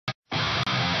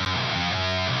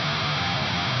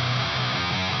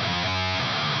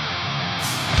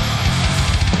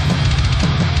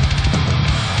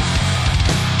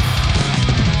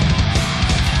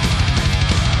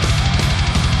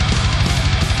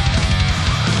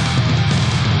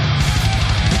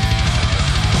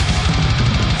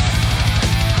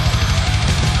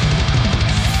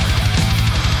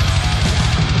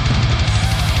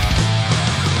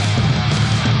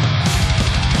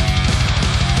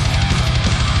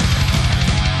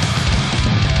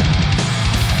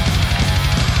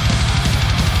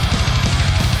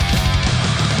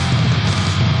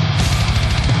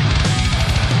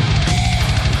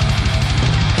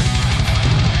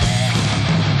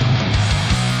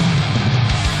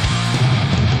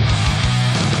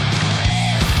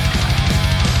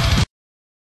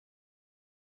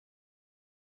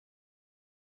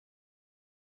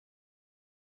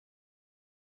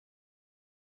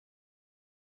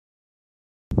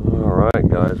Alright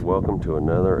guys, welcome to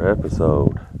another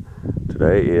episode.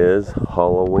 Today is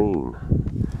Halloween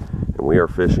and we are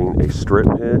fishing a strip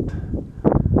pit,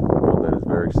 one that is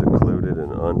very secluded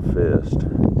and unfished.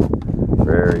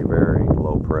 Very, very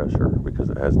low pressure because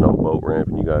it has no boat ramp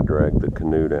and you gotta drag the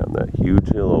canoe down that huge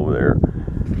hill over there.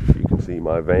 You can see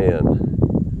my van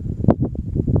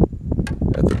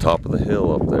at the top of the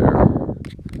hill up there.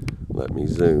 Let me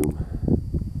zoom.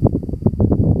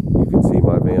 You can see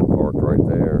my van parked right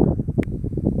there.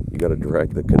 You got to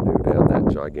drag the canoe down that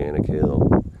gigantic hill.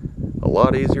 A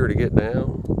lot easier to get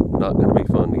down, not going to be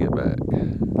fun to get back.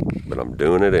 But I'm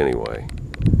doing it anyway,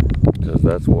 because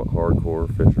that's what hardcore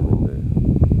fishermen do.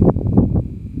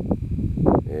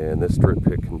 And this strip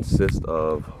pit consists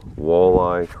of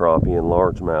walleye, crappie, and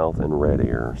largemouth, and red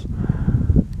ears.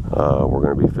 We're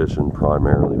going to be fishing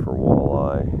primarily for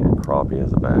walleye and crappie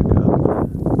as a backup.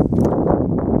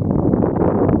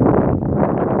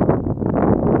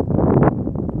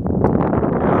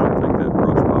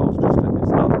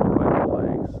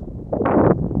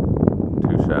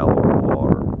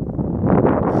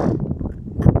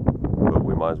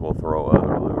 Might as well throw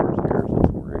other lures here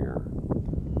since we're here.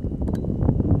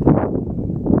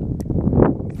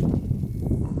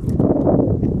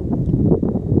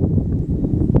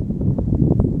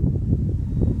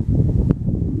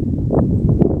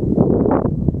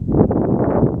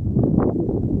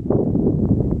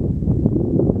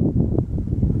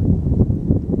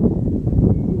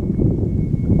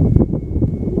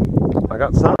 I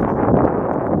got something. I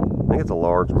think it's a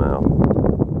largemouth.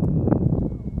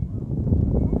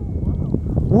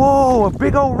 Whoa, a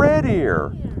big old red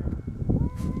ear.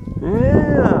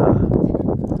 Yeah.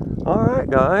 Alright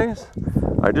guys,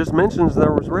 I just mentioned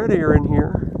there was red ear in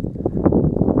here.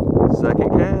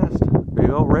 Second cast, big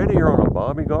old red ear on a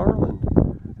Bobby Garland.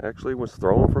 Actually was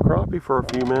throwing for crappie for a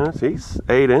few minutes. He's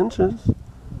 8 inches.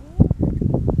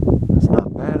 That's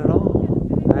not bad at all.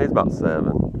 He's about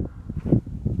 7.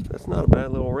 That's not a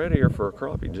bad little red ear for a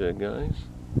crappie jig, guys.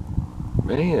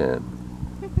 Man.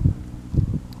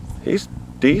 He's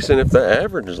decent if the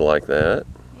average is like that.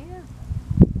 Yeah.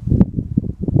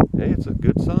 Hey, it's a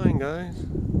good sign, guys.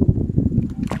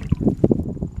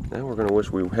 Now we're gonna wish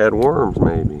we had worms,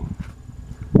 maybe.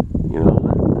 You know?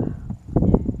 Yeah,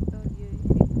 so you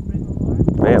need to bring a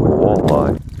worm? Man, we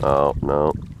walleye. Oh,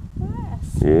 no.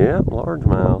 Yes. Yep,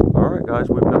 largemouth. Alright, guys,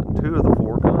 we've got 2 of the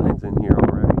 4 kinds in here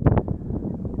already.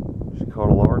 She caught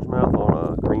a largemouth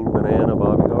on a green banana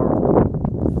Bobby Garland.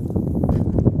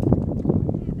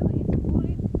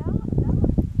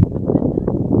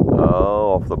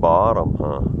 Off the bottom,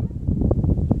 huh?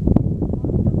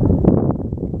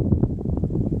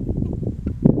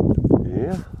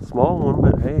 Yeah, small one,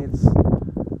 but hey, it's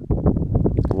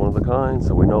one of the kinds,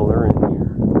 so we know they're in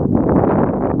here.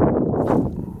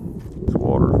 This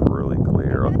water's really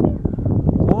clear.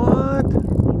 What?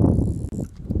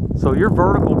 So you're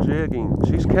vertical jigging.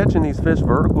 She's catching these fish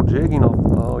vertical jigging off.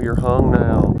 Oh, you're hung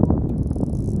now.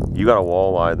 You got a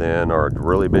walleye then, or a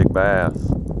really big bass.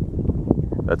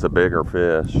 That's a bigger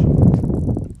fish. Oh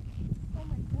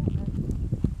my goodness.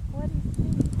 What is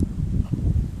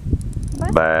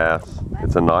this? Bass.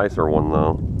 It's a nicer one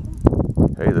though.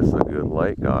 Hey, this is a good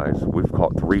lake, guys. We've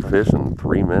caught 3 fish in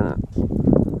 3 minutes. A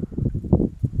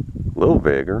little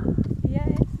bigger. Yeah,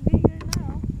 it's bigger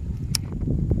now.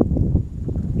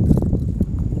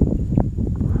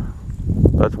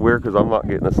 That's weird because I'm not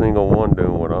getting a single one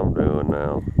doing what I'm doing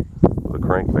now. The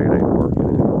crankbait ain't working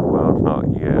anymore. Well, it's not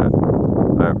yet.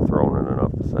 I haven't thrown it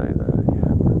enough to say that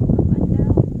yet. But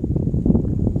now,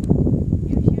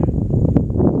 you should.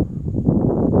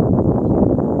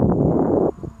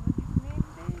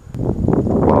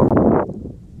 Well,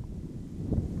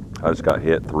 I just got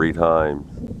hit 3 times.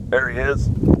 There he is.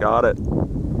 Got it.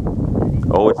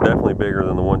 Oh, it's definitely bigger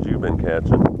than the ones you've been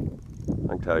catching. I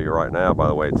can tell you right now by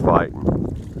the way it's fighting.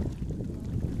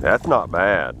 That's not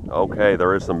bad. Okay,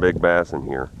 there is some big bass in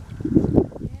here.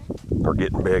 They're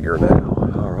getting bigger now.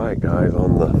 Alright guys,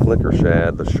 on the flicker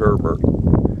shad, the sherbet,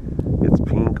 it's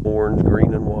pink, orange,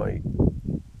 green, and white.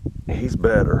 He's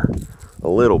better. A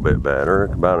little bit better,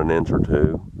 about an inch or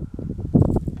 2.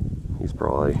 He's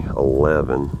probably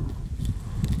 11.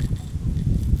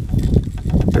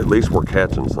 At least we're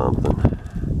catching something.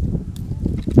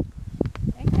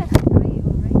 I catch 3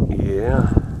 already. Yeah.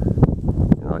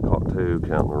 And I caught 2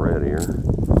 counting the red ear.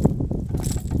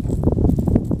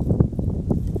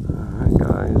 Alright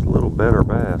guys, a little better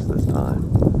bass this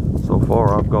time. So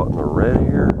far I've gotten the red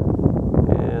ear,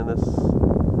 and this,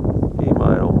 he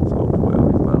might almost go 12,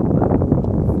 he's about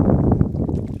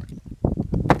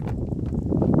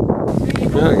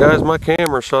 11. Alright guys, my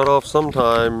camera shut off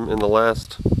sometime in the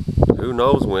last who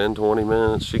knows when, 20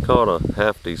 minutes. She caught a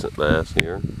half decent bass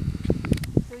here.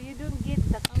 So you don't get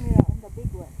the camera on the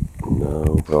big one?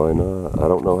 No, probably not. I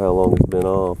don't know how long it's been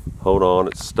off. Hold on,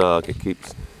 it's stuck. It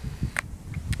keeps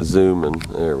zooming.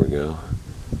 There we go.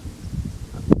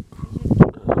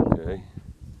 Okay.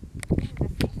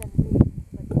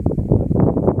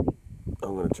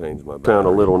 I'm going to change my battery. Found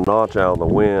a little notch out of the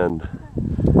wind,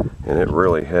 and it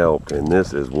really helped. And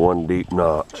this is one deep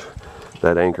notch.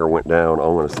 That anchor went down,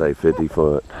 I'm going to say 50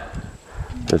 foot.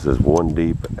 This is one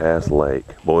deep ass lake.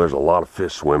 Boy, there's a lot of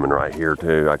fish swimming right here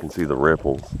too. I can see the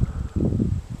ripples.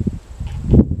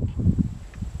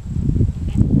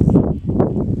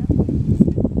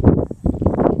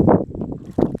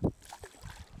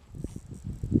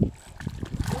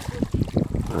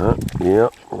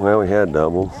 Yep, well, we had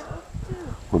doubles.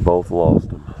 We both lost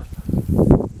them.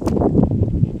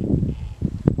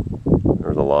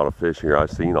 There's a lot of fish here.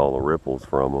 I've seen all the ripples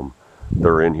from them.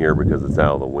 They're in here because it's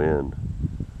out of the wind.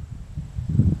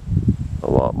 A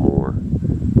lot more.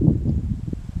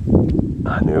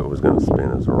 I knew it was going to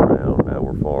spin us around. Now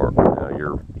we're far. Now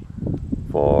you're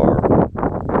far.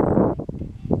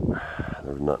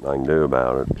 There's nothing I can do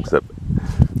about it except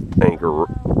anchor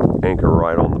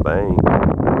right on the bank.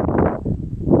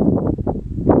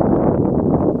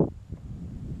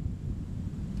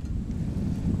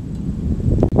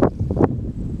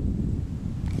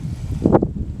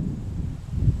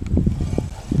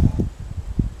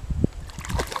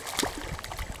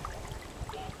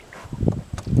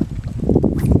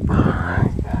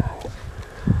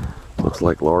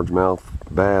 Like largemouth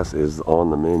bass is on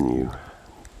the menu,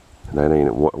 and that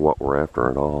ain't what we're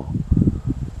after at all.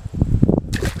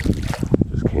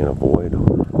 Just can't avoid them.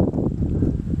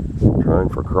 Trying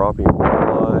for crappie,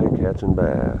 walleye, catching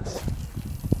bass.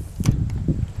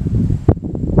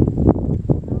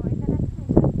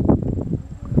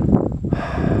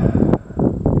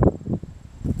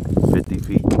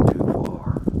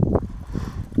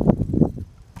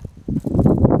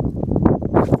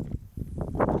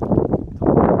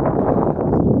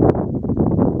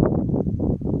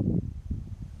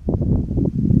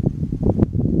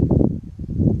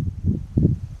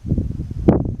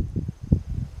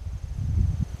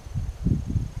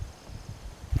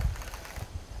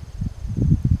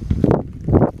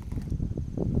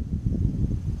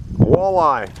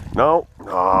 Walleye. No.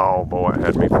 Oh boy, it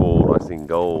had me fooled. I seen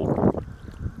gold.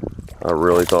 I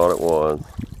really thought it was.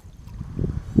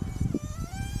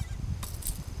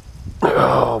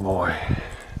 Oh boy.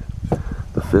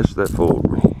 The fish that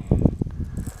fooled me.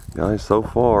 Guys, so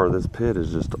far this pit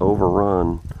is just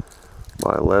overrun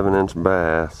by 11-inch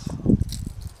bass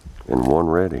and one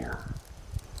red ear.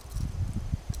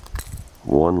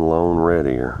 One lone red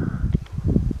ear.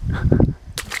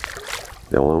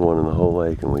 The only one in the whole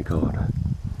lake, and we caught it.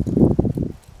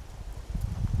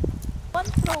 One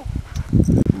throw.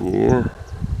 Yeah.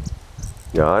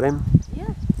 Got him?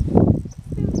 Yeah.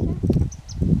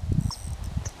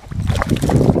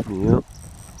 Yep.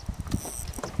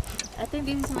 I think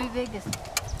this is my biggest.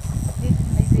 This is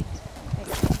my biggest.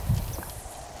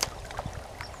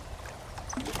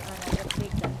 Okay.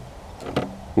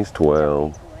 He's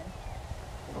 12.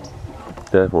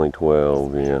 Definitely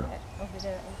 12, yeah.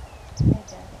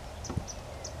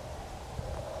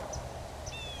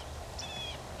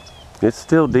 It's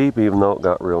still deep even though it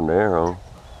got real narrow.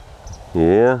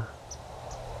 Yeah.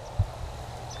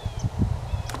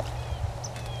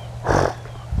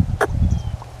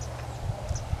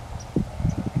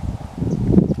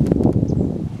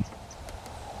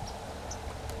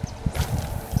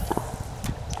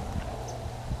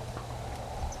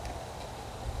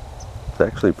 It's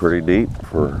actually pretty deep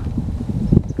for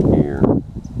here.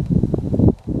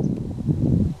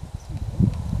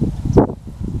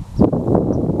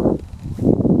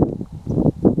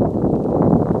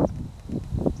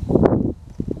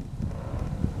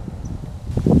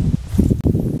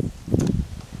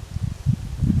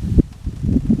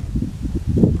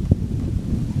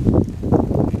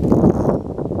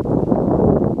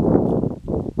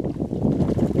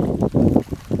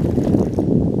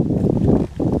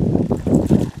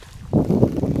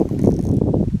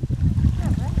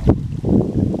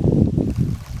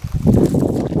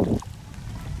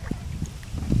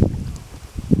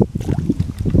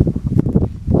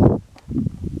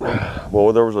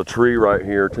 Well, there was a tree right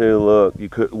here too. Look, you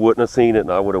wouldn't have seen it,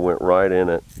 and I would have went right in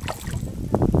it.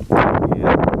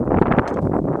 Yeah.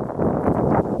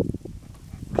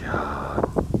 God.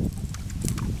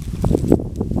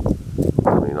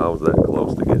 I mean, I was that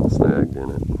close to getting snagged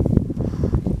in it.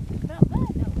 Not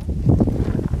bad,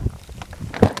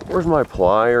 Where's my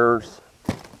pliers?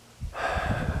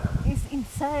 it's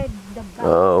inside the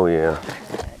Oh yeah.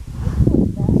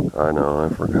 I know, I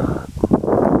forgot.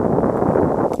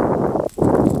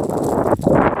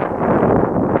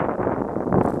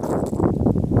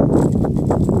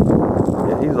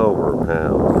 Yeah, he's over a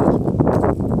pound.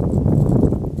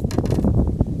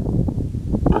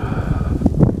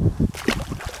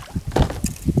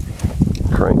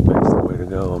 Crankbait's the way to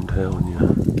go, I'm telling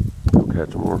you. Go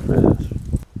catch more fish.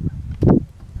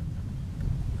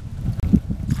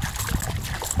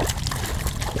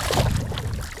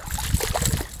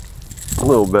 A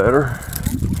little better.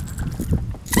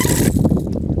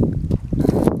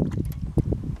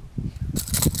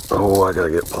 Oh, I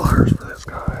gotta get pliers for this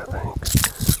guy, I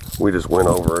think. We just went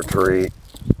over a tree.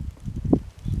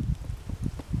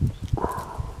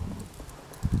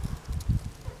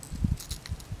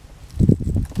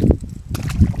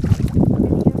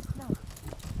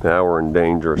 Now we're in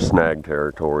dangerous snag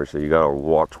territory, so you gotta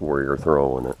watch where you're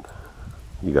throwing it.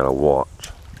 You gotta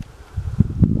watch.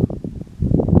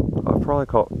 I've probably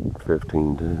caught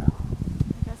 15 too.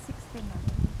 I got 16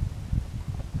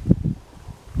 already.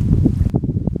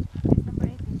 Here's number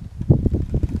 18.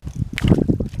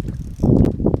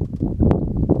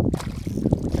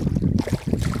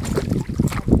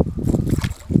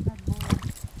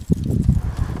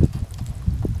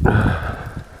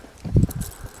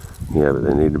 Yeah, but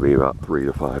they need to be about 3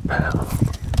 to 5 pounds.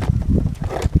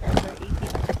 Number 18.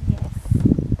 Yes.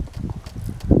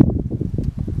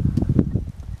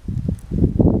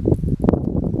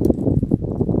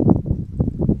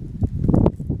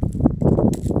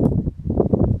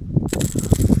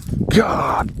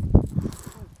 God!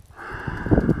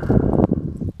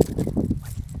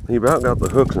 He about got the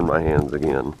hooks in my hands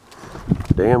again.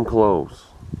 Damn close.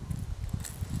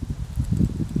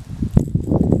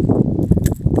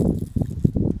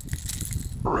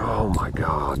 Oh my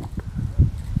God.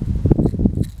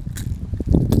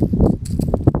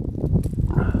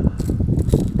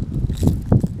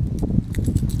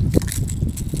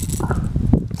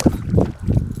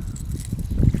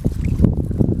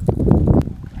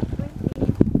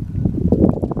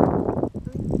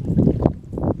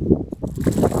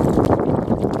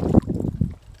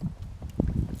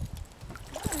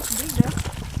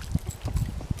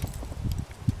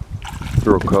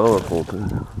 They're colorful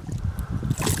too.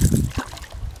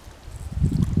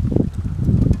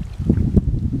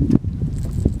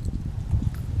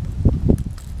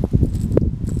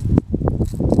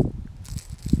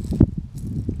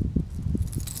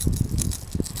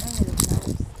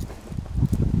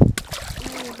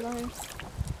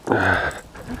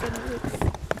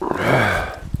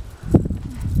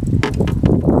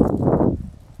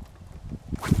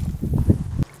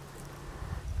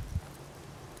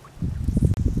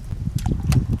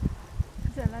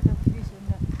 There's a lot of fish in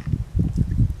that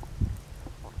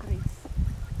crease.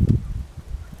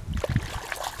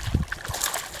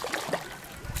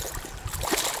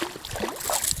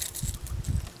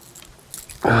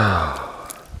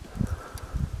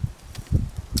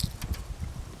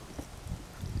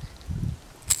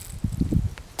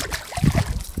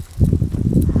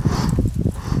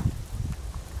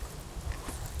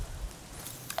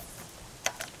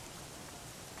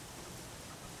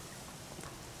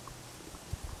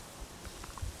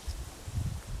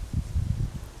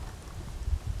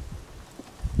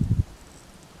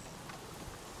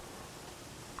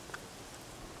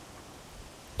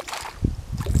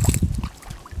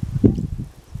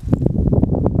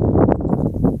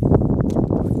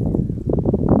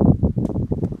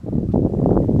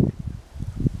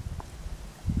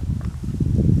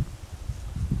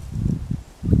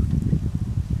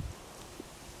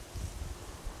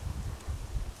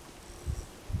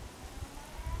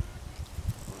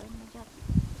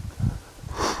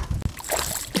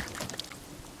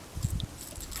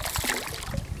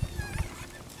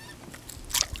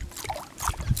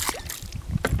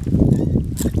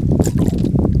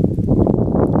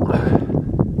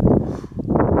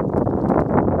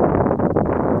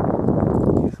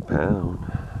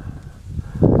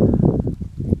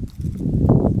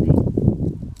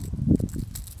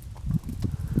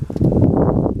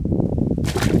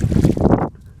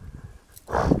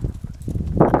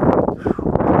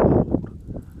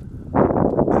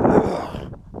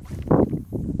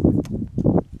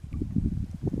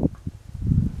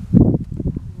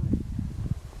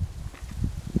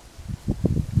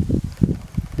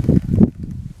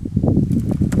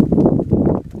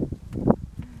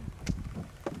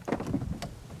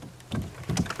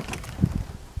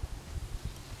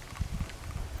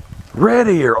 Red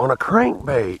ear on a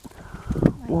crankbait.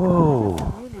 Whoa. That's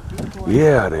a really big one.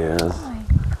 Yeah, it is. Oh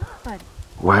my God.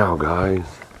 Wow, guys.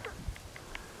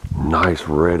 nice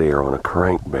red ear on a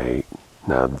crankbait.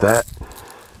 Now that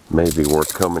may be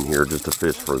worth coming here just to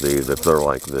fish for these if they're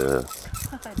like this.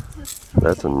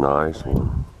 That's a nice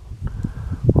one.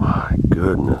 My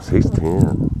goodness, he's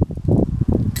 10.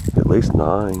 At least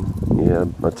 9. Yeah,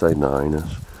 I'd say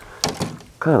 9-ish.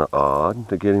 Kind of odd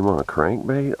to get him on a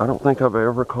crankbait. I don't think I've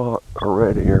ever caught a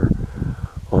red ear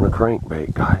on a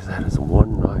crankbait. Guys, that is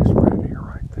one nice red ear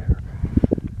right there.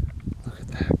 Look at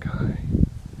that guy.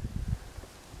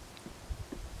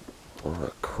 On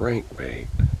a crankbait.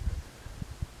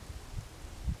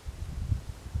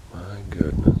 My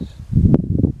goodness.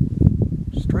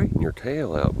 Straighten your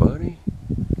tail out, buddy.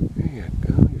 There you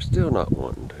go. You're still not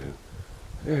wanting to.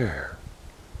 There.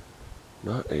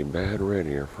 Not a bad red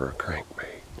ear for a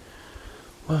crankbait.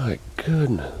 My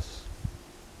goodness.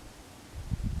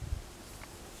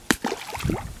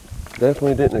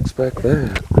 Definitely didn't expect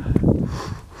that.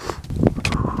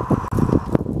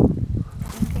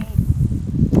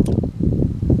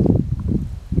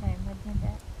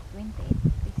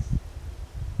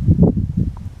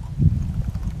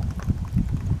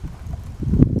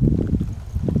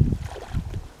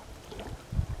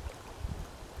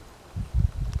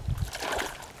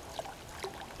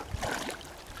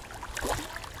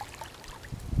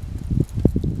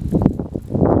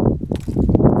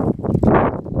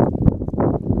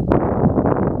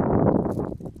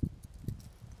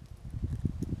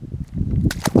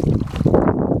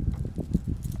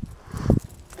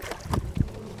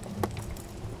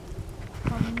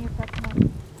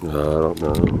 I don't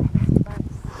know.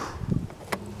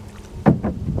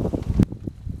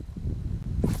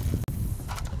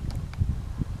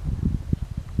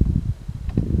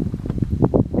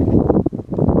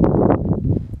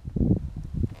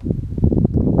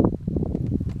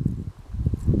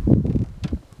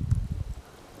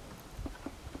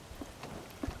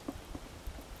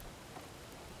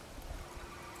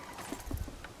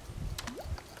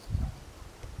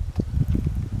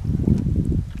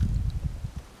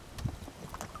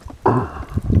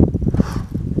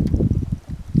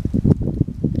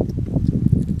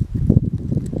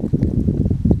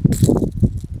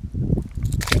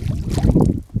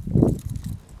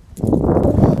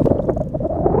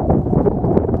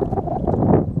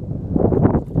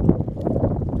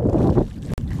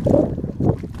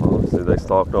 They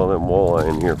stocked all them walleye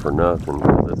in here for nothing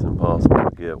because it's impossible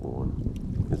to get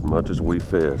one as much as we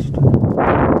fished.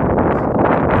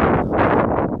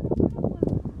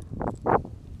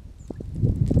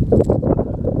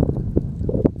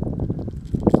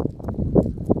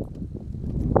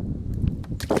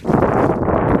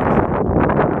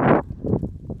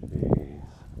 Jeez.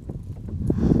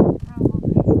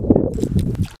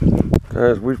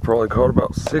 Guys, we've probably caught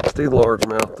about 60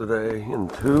 largemouth today and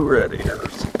 2 red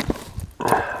ears.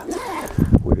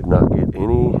 We did not get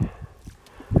any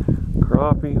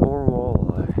crappie or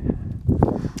walleye.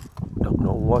 Don't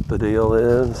know what the deal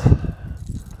is.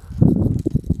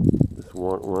 This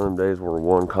one of them days where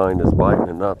one kind is biting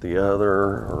and not the other,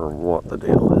 or what the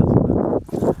deal is.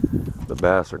 But the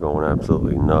bass are going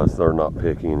absolutely nuts. They're not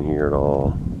picking here at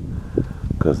all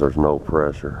because there's no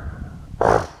pressure.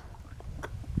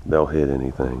 They'll hit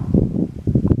anything.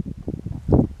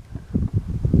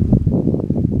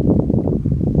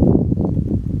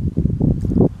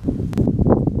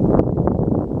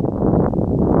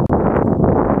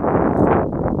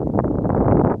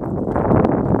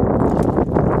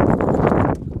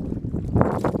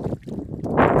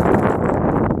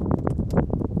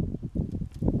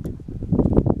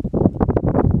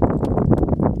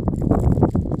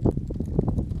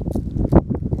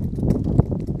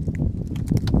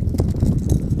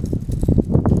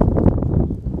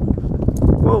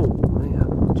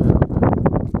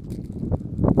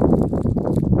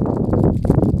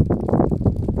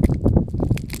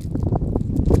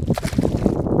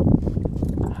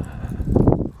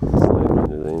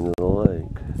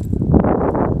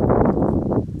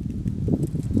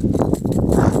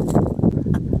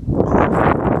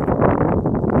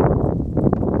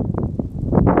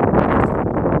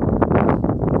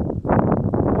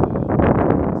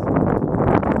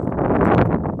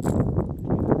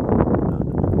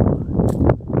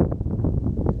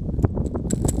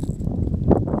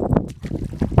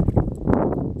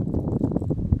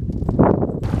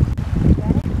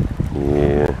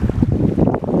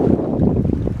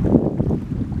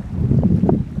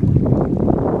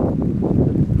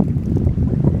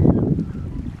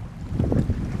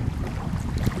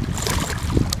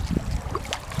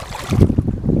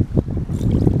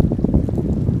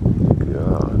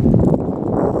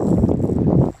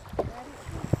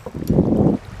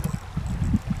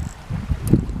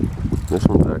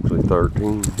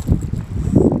 13.